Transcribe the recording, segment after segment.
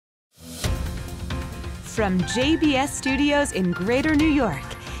From JBS Studios in Greater New York,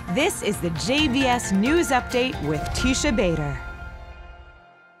 this is the JBS News Update with Teisha Bader.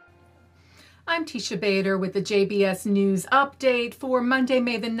 I'm Teisha Bader with the JBS News Update for Monday,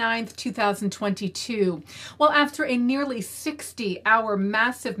 May the 9th, 2022. Well, after a nearly 60-hour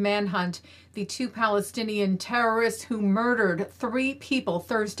massive manhunt, the two Palestinian terrorists who murdered 3 people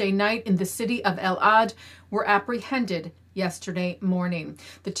Thursday night in the city of Elad were apprehended yesterday morning.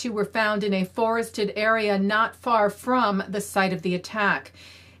 The two were found in a forested area not far from the site of the attack.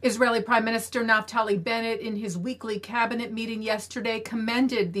 Israeli Prime Minister Naftali Bennett, in his weekly cabinet meeting yesterday,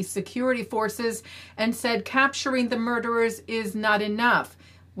 commended the security forces and said capturing the murderers is not enough.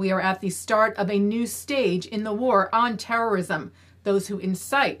 We are at the start of a new stage in the war on terrorism. Those who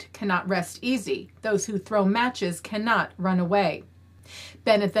incite cannot rest easy. Those who throw matches cannot run away.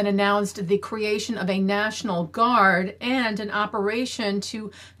 Bennett then announced the creation of a National Guard and an operation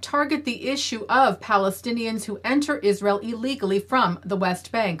to target the issue of Palestinians who enter Israel illegally from the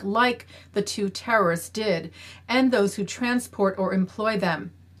West Bank, like the two terrorists did, and those who transport or employ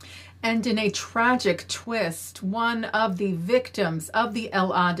them. And in a tragic twist, one of the victims of the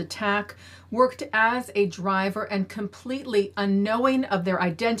Elad attack worked as a driver and, completely unknowing of their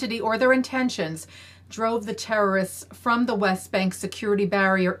identity or their intentions, drove the terrorists from the West Bank security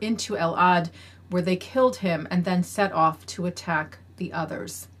barrier into Elad, where they killed him and then set off to attack the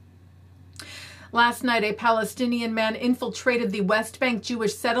others. Last night, a Palestinian man infiltrated the West Bank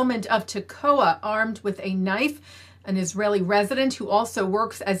Jewish settlement of Tekoa armed with a knife. An Israeli resident who also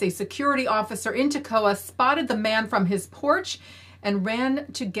works as a security officer in Tekoa spotted the man from his porch and ran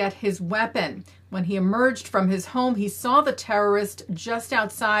to get his weapon. When he emerged from his home, he saw the terrorist just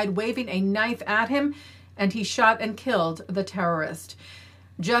outside waving a knife at him, and he shot and killed the terrorist.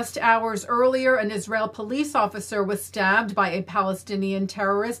 Just hours earlier, an Israel police officer was stabbed by a Palestinian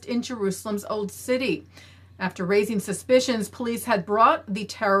terrorist in Jerusalem's Old City. After raising suspicions, police had brought the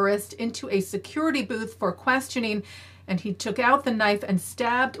terrorist into a security booth for questioning, and he took out the knife and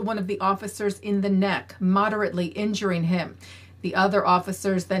stabbed one of the officers in the neck, moderately injuring him. The other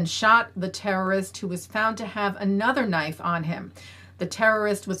officers then shot the terrorist, who was found to have another knife on him. The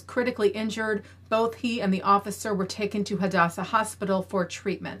terrorist was critically injured. Both he and the officer were taken to Hadassah Hospital for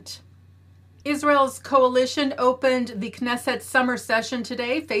treatment. Israel's coalition opened the Knesset summer session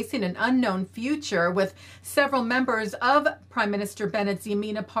today, facing an unknown future, with several members of Prime Minister Bennett's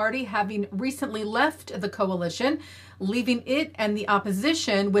Yamina party having recently left the coalition, leaving it and the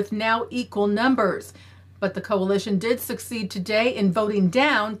opposition with now equal numbers. But the coalition did succeed today in voting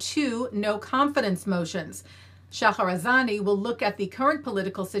down 2 no-confidence motions. Shahar Azani will look at the current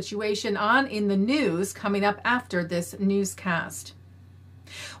political situation on In the News coming up after this newscast.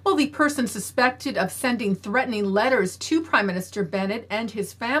 Well, the person suspected of sending threatening letters to Prime Minister Bennett and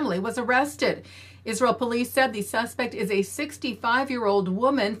his family was arrested. Israel police said the suspect is a 65-year-old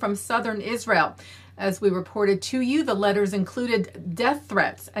woman from southern Israel. As we reported to you, the letters included death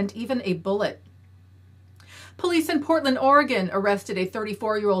threats and even a bullet. Police in Portland, Oregon arrested a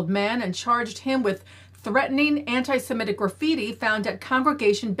 34-year-old man and charged him with threatening anti-Semitic graffiti found at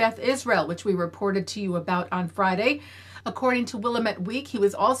Congregation Beth Israel, which we reported to you about on Friday. According to Willamette Week, he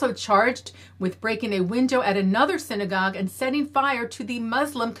was also charged with breaking a window at another synagogue and setting fire to the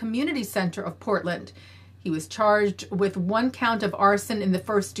Muslim Community Center of Portland. He was charged with 1 count of arson in the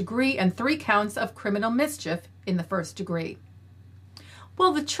first degree and 3 counts of criminal mischief in the first degree.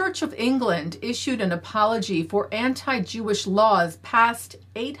 Well, the Church of England issued an apology for anti-Jewish laws passed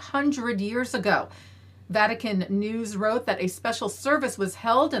 800 years ago. Vatican News wrote that a special service was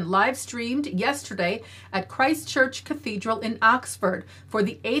held and live-streamed yesterday at Christ Church Cathedral in Oxford for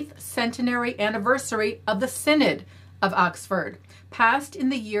the 8th centenary anniversary of the Synod of Oxford, passed in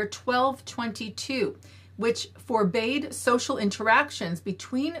the year 1222, which forbade social interactions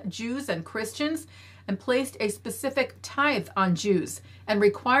between Jews and Christians and placed a specific tithe on Jews and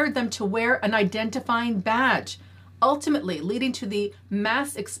required them to wear an identifying badge, ultimately leading to the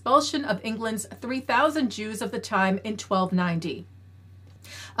mass expulsion of England's 3,000 Jews of the time in 1290.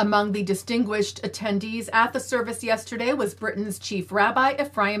 Among the distinguished attendees at the service yesterday was Britain's Chief Rabbi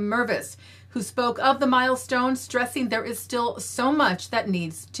Ephraim Mervis, who spoke of the milestone, stressing there is still so much that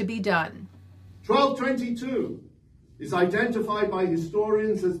needs to be done. 1222 is identified by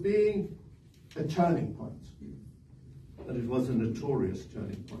historians as being a turning point, but it was a notorious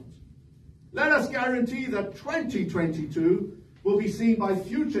turning point. Let us guarantee that 2022 will be seen by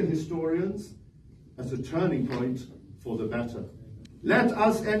future historians as a turning point for the better. Let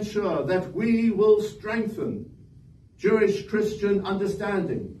us ensure that we will strengthen Jewish-Christian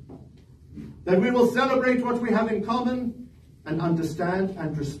understanding, that we will celebrate what we have in common and understand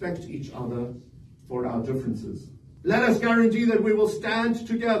and respect each other for our differences. Let us guarantee that we will stand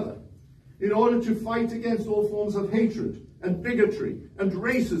together in order to fight against all forms of hatred and bigotry and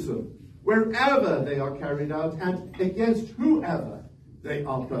racism, wherever they are carried out and against whoever they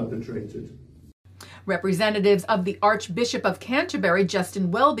are perpetrated. Representatives of the Archbishop of Canterbury,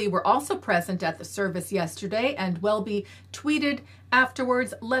 Justin Welby, were also present at the service yesterday, and Welby tweeted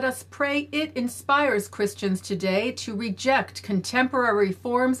afterwards, "Let us pray it inspires Christians today to reject contemporary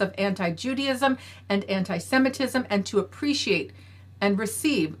forms of anti-Judaism and anti-Semitism and to appreciate and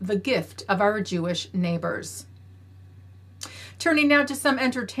receive the gift of our Jewish neighbors." Turning now to some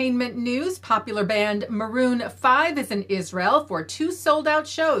entertainment news, popular band Maroon 5 is in Israel for 2 sold-out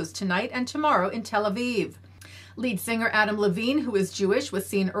shows tonight and tomorrow in Tel Aviv. Lead singer Adam Levine, who is Jewish, was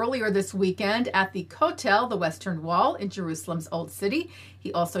seen earlier this weekend at the Kotel, the Western Wall, in Jerusalem's Old City.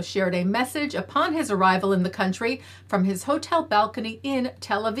 He also shared a message upon his arrival in the country from his hotel balcony in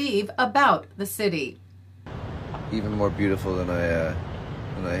Tel Aviv about the city. Even more beautiful than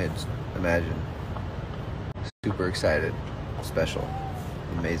I had imagined. Super excited. Special.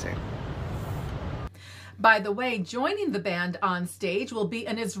 Amazing. By the way, joining the band on stage will be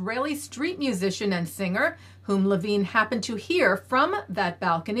an Israeli street musician and singer whom Levine happened to hear from that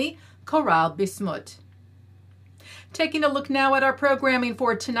balcony, Koral Bismuth. Taking a look now at our programming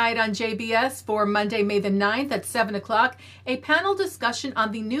for tonight on JBS for Monday, May the 9th at 7 o'clock, a panel discussion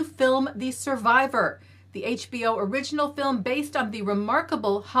on the new film, The Survivor, the HBO original film based on the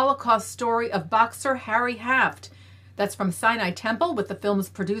remarkable Holocaust story of boxer Harry Haft. That's from Sinai Temple with the film's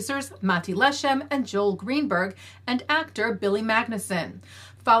producers Mati Leshem and Joel Greenberg and actor Billy Magnuson,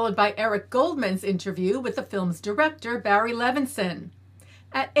 followed by Eric Goldman's interview with the film's director Barry Levinson.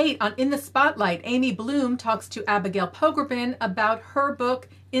 At 8 on In the Spotlight, Amy Bloom talks to Abigail Pogrebin about her book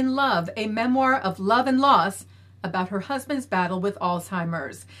In Love, a memoir of love and loss, about her husband's battle with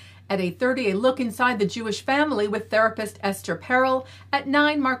Alzheimer's. At 8:30, a look inside the Jewish family with therapist Esther Perel. At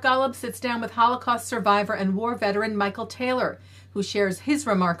 9, Mark Golub sits down with Holocaust survivor and war veteran Michael Taylor, who shares his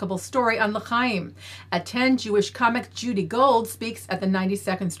remarkable story on L'chaim. At 10, Jewish comic Judy Gold speaks at the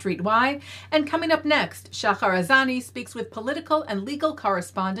 92nd Street Y. And coming up next, Shahar Azani speaks with political and legal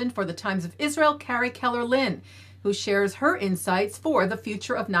correspondent for the Times of Israel, Carrie Keller-Lynne, who shares her insights for the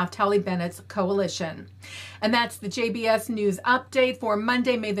future of Naftali Bennett's coalition. And that's the JBS News Update for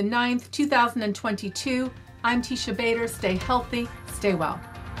Monday, May the 9th, 2022. I'm Teisha Bader. Stay healthy, stay well.